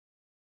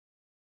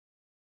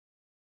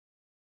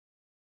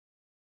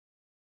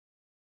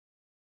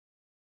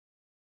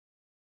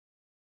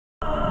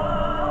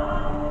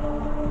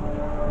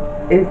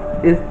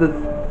Is the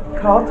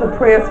call to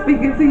prayer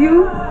speaking to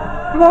you,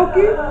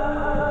 Loki?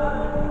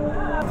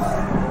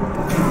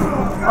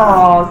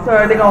 Oh,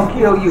 sir, they're gonna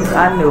kill you.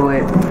 I knew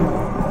it.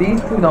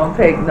 These two don't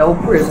take no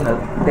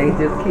prisoners. They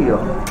just kill.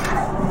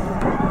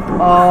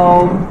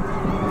 Oh,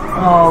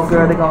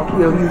 girl, they're gonna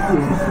kill you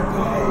too.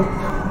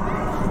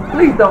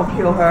 Please don't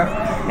kill her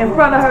in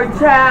front of her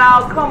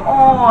child. Come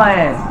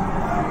on.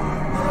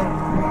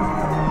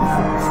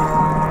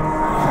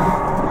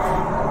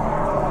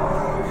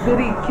 Did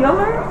he kill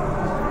her?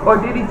 Or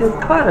did he just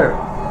cut her?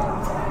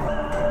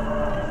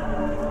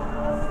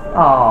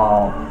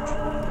 Oh,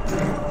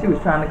 she was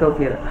trying to go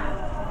get her.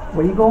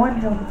 Where you going,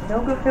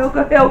 Helga?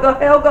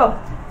 Helga.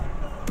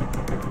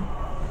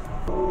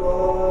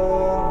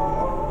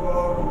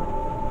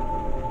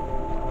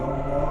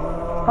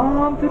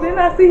 Did they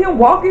not see him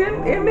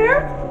walking in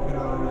there?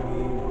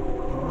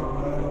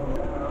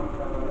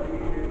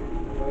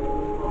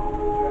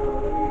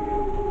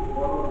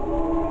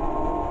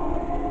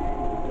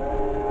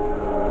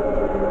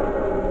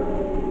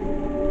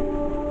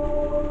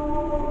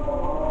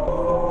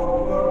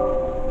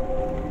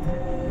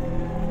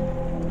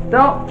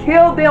 Don't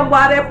kill them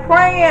while they're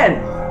praying.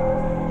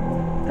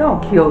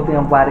 Don't kill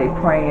them while they're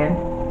praying.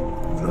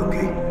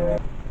 Okay.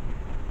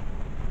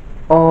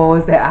 Oh,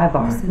 is that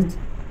Ivar?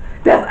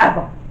 That's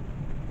Ivar.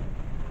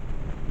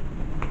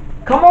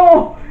 Come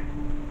on,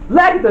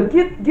 Lagatha,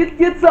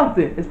 get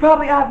something. It's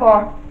probably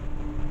Ivar.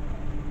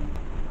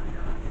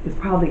 It's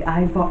probably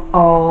Ivar.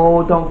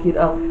 Oh, don't get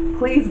up.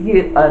 Please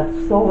get a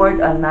sword,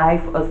 a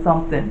knife, or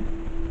something.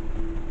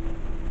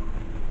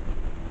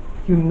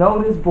 You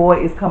know this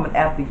boy is coming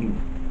after you.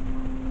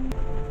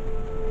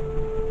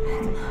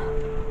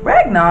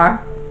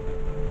 Ragnar?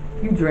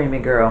 You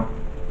dreaming, girl.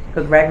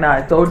 Because Ragnar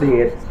is so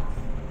dead.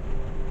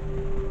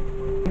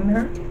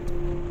 Her?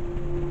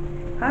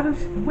 How does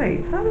she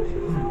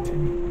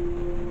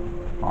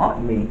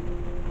haunt me?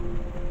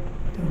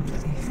 Don't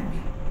leave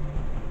me.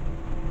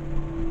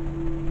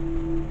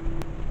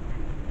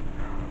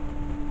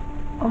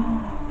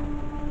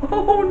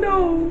 Oh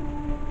no.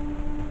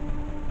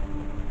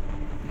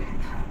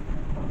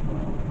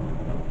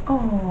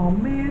 Oh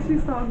man, she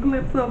saw a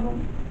glimpse of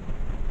him.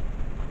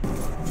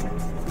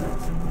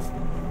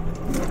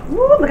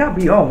 Woo, look how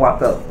Beyond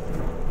walked up.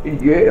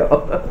 Yeah.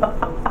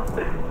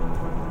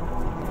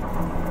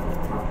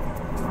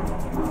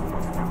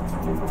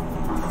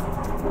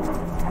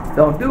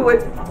 Don't do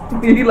it.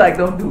 He like,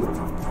 don't do it.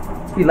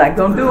 He like,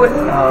 don't do it.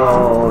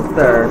 Oh,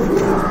 sir.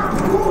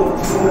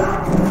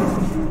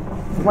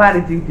 Why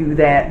did you do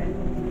that?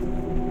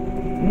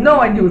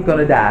 Knowing you was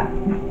gonna die.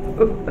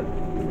 Where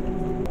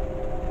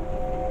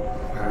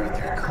are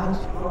their cults?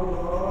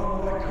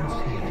 I can't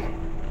see it.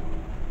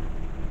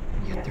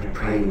 And yet they're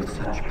praying with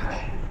such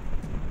passion.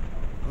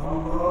 I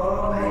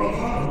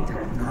hate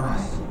their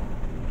noise.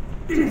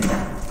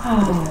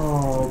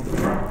 Oh,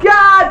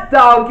 God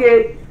dog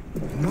it.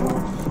 No,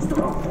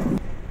 stop.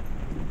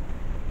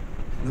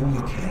 No,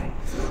 you can't.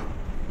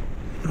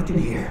 Not in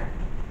here.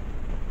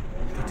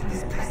 Not in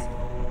this place.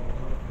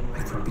 I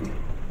forbid it.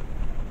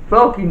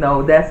 Floki,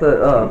 no, that's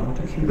a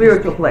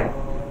spiritual place.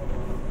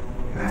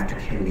 You have to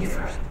kill me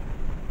first.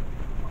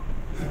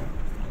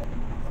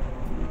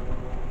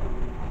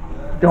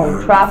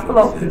 Don't try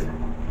Floki.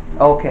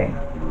 Okay.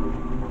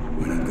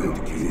 We're not going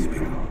to kill these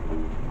people.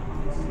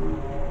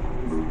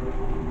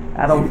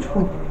 I don't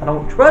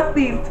trust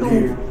these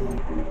two.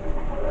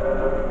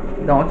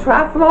 Don't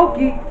try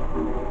Floki.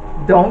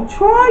 Don't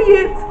try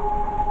it.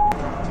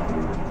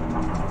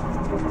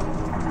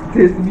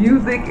 This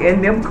music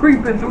and them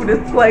creeping through this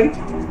place.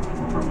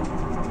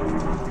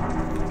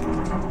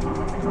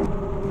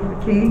 The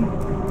key?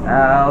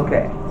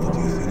 Okay. What do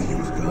you think he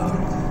was going?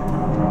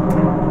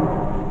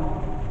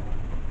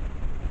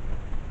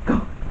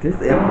 This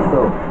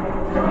episode.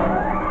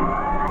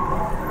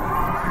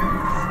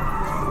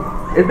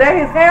 Is that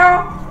his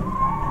hair?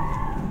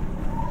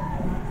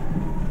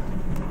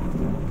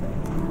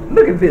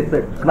 Look at this,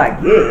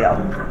 like, yeah.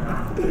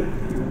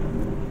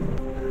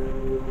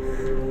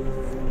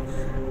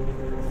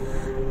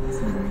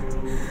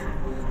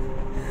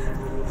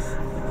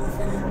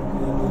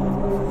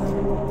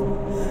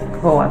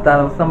 Oh, I thought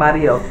it was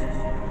somebody else.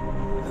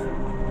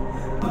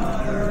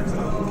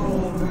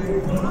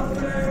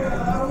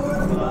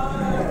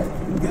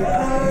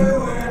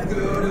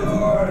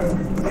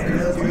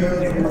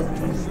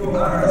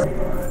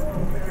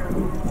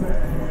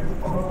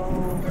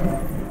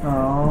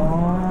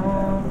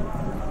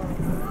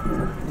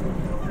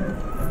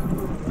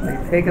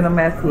 Taking them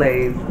as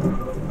slaves.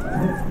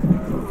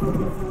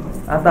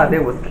 I thought they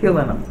was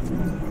killing them.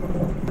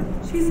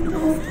 She's an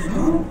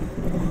awful.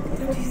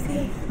 Don't you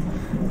see?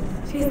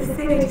 She is the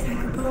same age as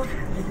her boat.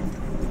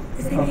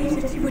 The same age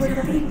that she would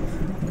have been.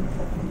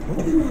 What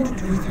do you want to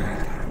do with her?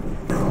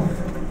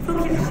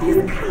 Look, she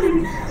is coming.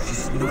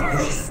 She's not.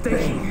 She's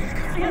staying.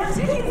 I am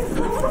taking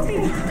slowly.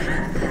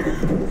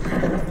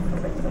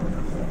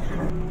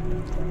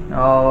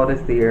 Oh,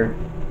 this dear.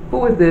 Who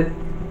is this?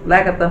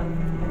 Lagatha.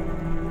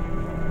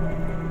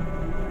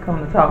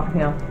 Coming to talk to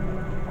him.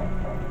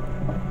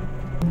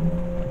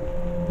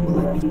 Will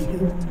I be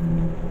killed?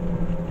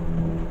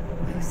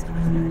 I'm so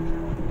honored.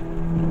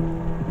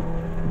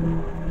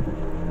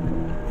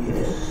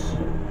 Yes.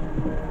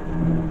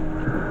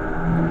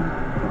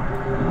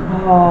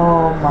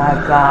 Oh my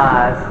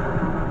gosh.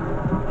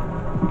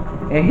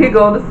 And here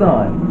goes the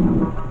sun.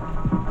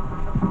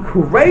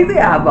 Crazy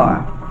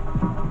Ivar.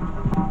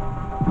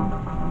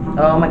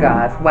 Oh my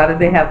gosh. Why did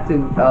they have to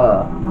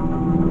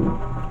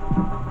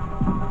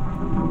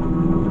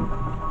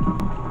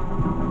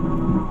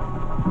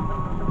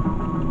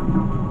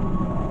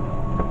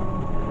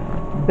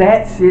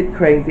batshit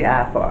crazy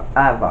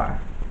Ivar.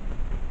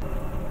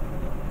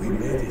 We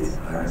made it,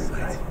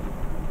 HERSTYLEZ.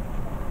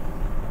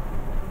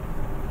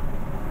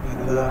 At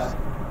last,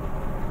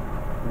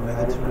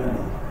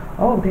 Mediterranean.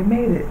 Oh, they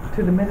made it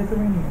to the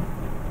Mediterranean.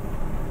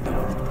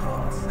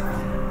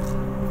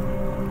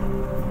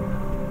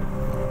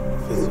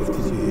 Did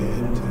you hear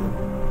him too?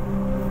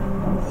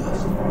 Yes.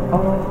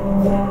 Oh.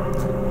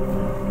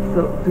 So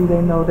do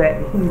they know that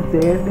he's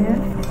dead then?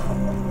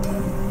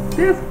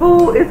 This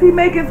fool, is he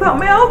making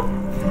something else?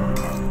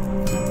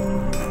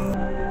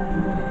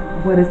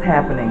 What is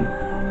happening?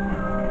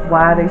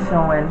 Why are they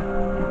showing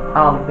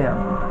all of them?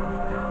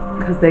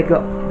 Because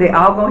they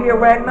all gonna hear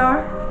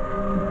Ragnar?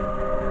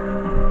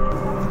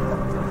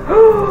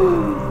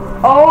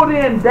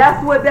 Odin,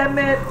 that's what that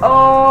meant.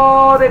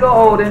 Oh, they go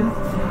Odin.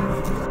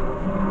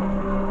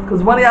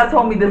 Because one of y'all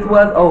told me this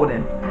was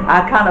Odin.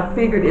 I kind of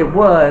figured it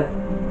was,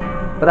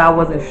 but I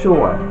wasn't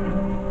sure.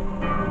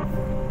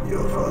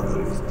 Your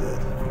father is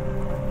dead.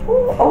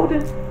 Ooh,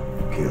 Odin.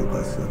 Killed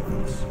by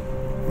serpents.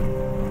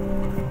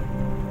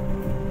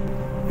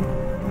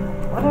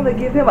 Why don't they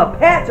give him a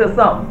patch or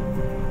something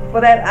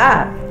for that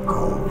eye?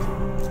 Cold.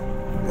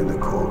 In the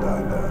cold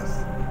dark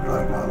earth.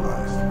 Ragnar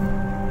lies.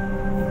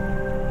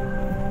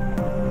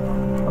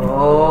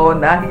 Oh,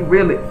 now he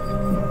really.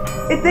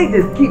 If they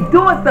just keep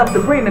doing stuff to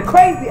bring the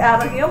crazy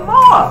out of him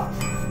more.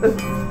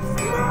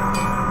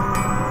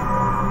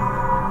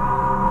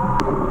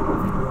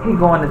 He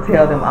going to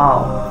tell them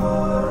all.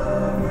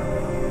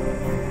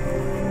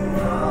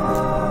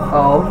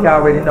 Oh, he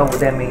already know what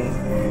that means.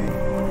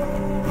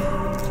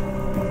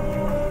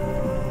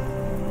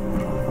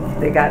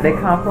 They got their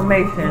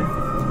confirmation.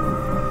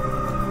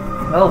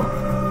 Oh,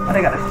 why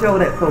they gotta show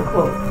that so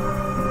close?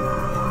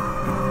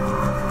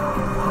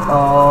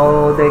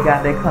 Oh, they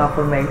got their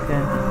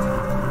confirmation.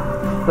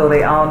 So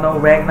they all know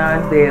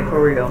Ragnar's dead for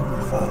real.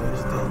 My father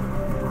is dead.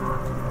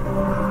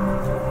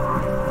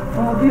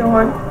 Oh,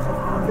 Bjorn.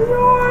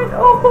 Bjorn.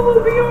 Oh,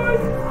 Bjorn.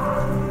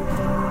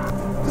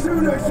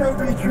 Soon I shall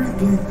be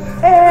drinking.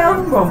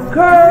 And from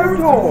curved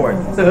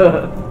horns.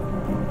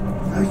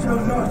 I shall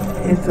not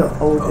Into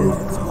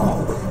Odin's hall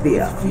with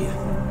fear.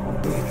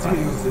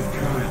 tales of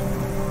crime.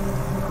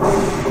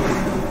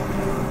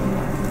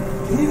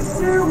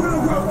 Ysir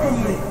will welcome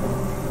me.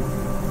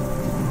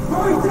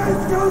 My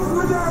death goes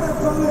without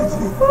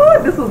apology.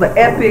 Oh, this was an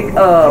epic And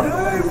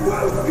I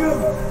welcome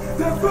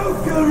the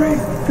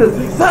Valkyries to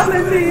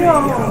summon me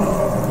home.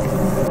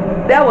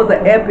 That was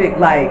an epic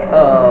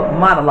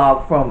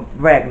monologue from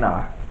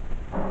Ragnar.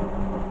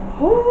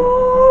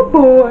 Oh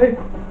boy.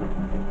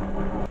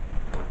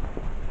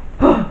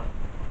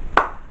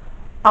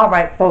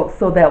 Alright folks,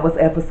 so that was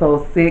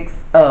episode 6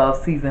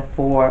 of season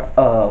 4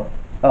 of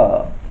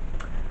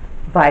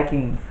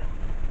Vikings.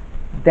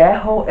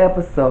 That whole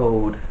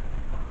episode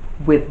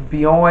with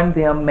Bjorn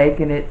them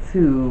making it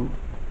to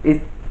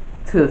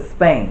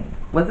Spain.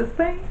 Was it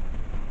Spain?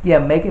 Yeah,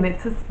 making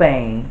it to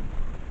Spain.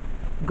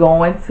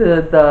 Going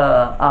to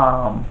the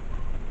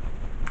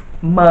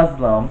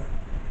Muslims.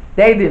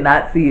 They did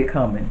not see it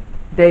coming.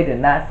 They did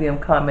not see them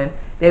coming.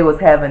 They was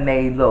having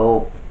a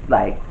little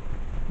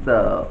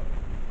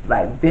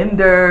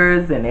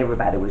vendors, and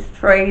everybody was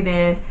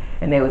trading,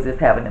 and they was just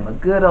having them a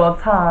good old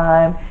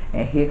time.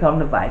 And here come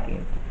the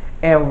Vikings.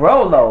 And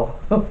Rollo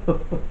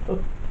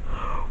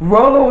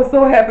was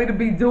so happy to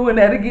be doing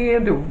that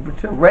again, to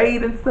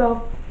raid and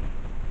stuff.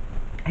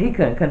 He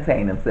couldn't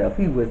contain himself.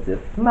 He was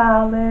just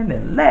smiling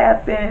and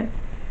laughing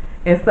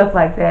and stuff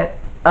like that.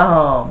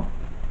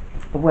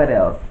 What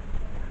else?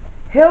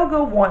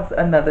 Helga wants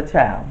another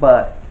child,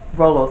 but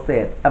Rollo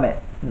said,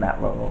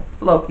 not Rollo,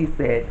 Loki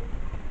said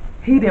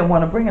he didn't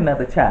want to bring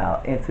another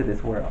child into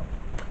this world.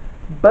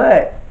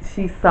 But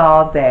she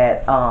saw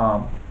that,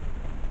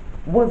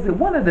 was it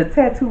one of the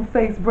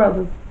tattoo-faced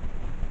brothers,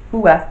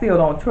 who I still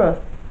don't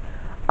trust?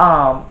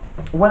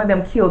 One of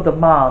them killed the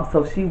mom,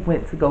 so she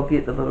went to go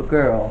get the little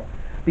girl,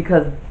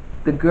 because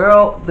the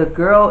girl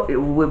it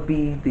would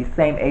be the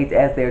same age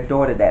as their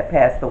daughter that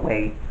passed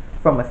away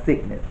from a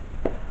sickness.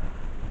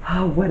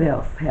 What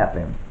else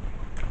happened?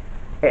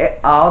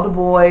 All the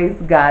boys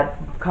got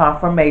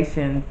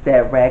confirmation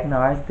that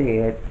Ragnar's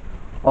dead.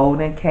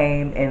 Odin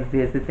came and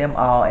visited them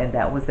all, and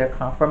that was their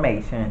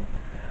confirmation.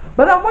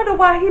 But I wonder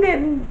why he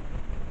didn't.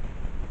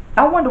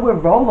 I wonder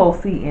would Rollo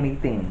see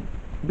anything,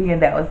 being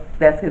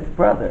that's his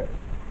brother.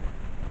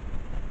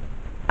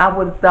 I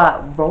would have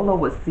thought Rollo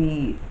would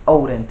see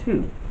Odin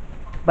too,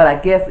 but I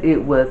guess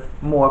it was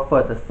more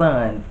for the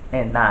sons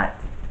and not,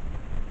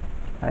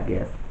 I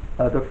guess,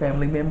 other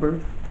family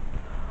members.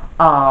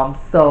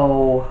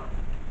 So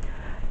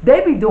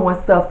they be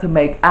doing stuff to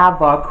make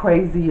Ivar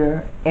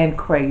crazier and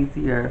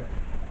crazier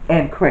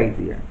and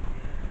crazier.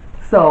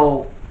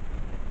 So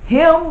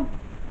him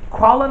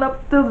crawling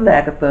up to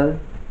Lagatha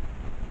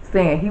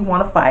saying he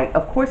want to fight.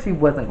 Of course she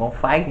wasn't going to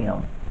fight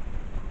him.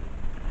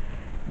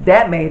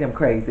 That made him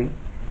crazy.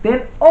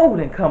 Then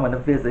Odin coming to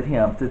visit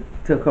him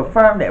to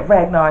confirm that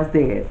Ragnar is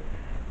dead.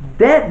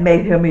 That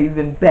made him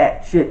even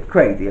batshit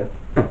crazier.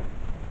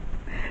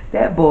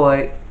 That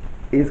boy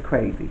is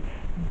crazy.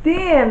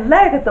 Then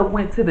Lagatha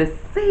went to the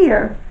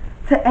seer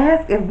to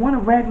ask if one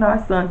of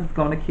Ragnar's sons is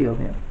going to kill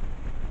him.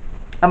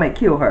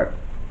 Kill her.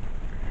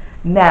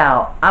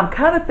 Now, I'm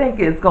kind of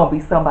thinking it's going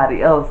to be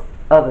somebody else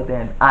other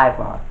than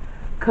Ivar.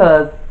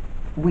 Because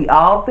we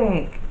all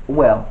think,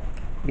 well,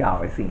 y'all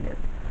already seen this.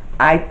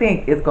 I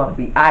think it's going to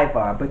be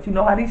Ivar. But you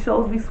know how these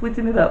shows be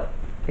switching it up?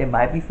 It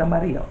might be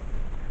somebody else.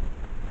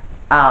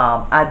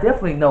 I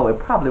definitely know it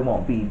probably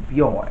won't be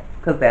Bjorn.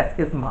 Because that's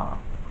his mom.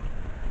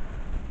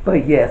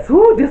 But yes,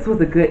 this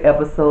was a good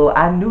episode.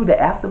 I knew the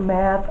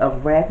aftermath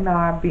of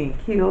Ragnar being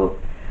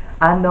killed.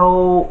 I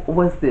know,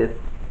 what's this?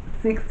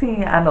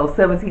 16, I know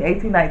 17,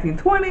 18, 19,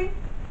 20.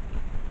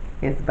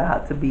 It's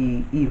about to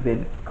be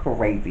even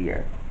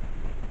crazier.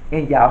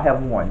 And y'all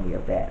have warned me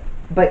of that.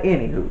 But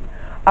anywho,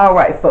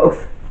 alright folks.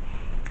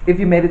 If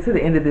you made it to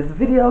the end of this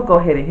video, go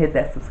ahead and hit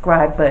that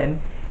subscribe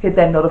button. Hit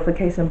that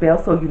notification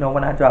bell so you know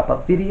when I drop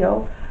a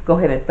video. Go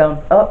ahead and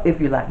thumbs up if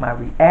you like my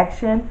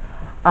reaction.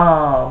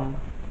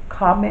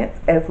 Comments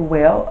as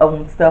well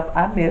on stuff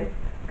I missed,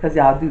 because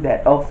y'all do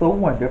that also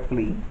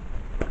wonderfully.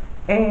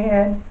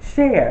 And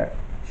share.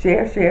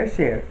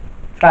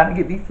 Trying to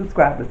get these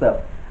subscribers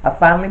up. I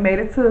finally made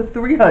it to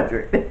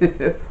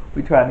 300.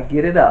 We're trying to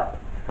get it up.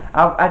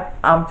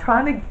 I'm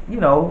trying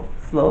to,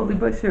 slowly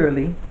but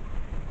surely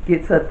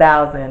get to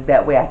 1,000.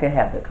 That way I can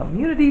have the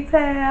community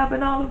tab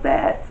and all of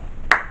that.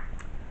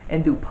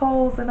 And do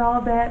polls and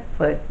all that.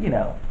 But,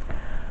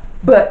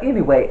 But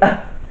anyway,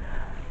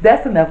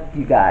 that's enough,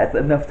 you guys.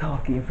 Enough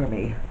talking for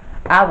me.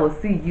 I will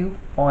see you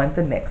on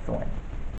the next one.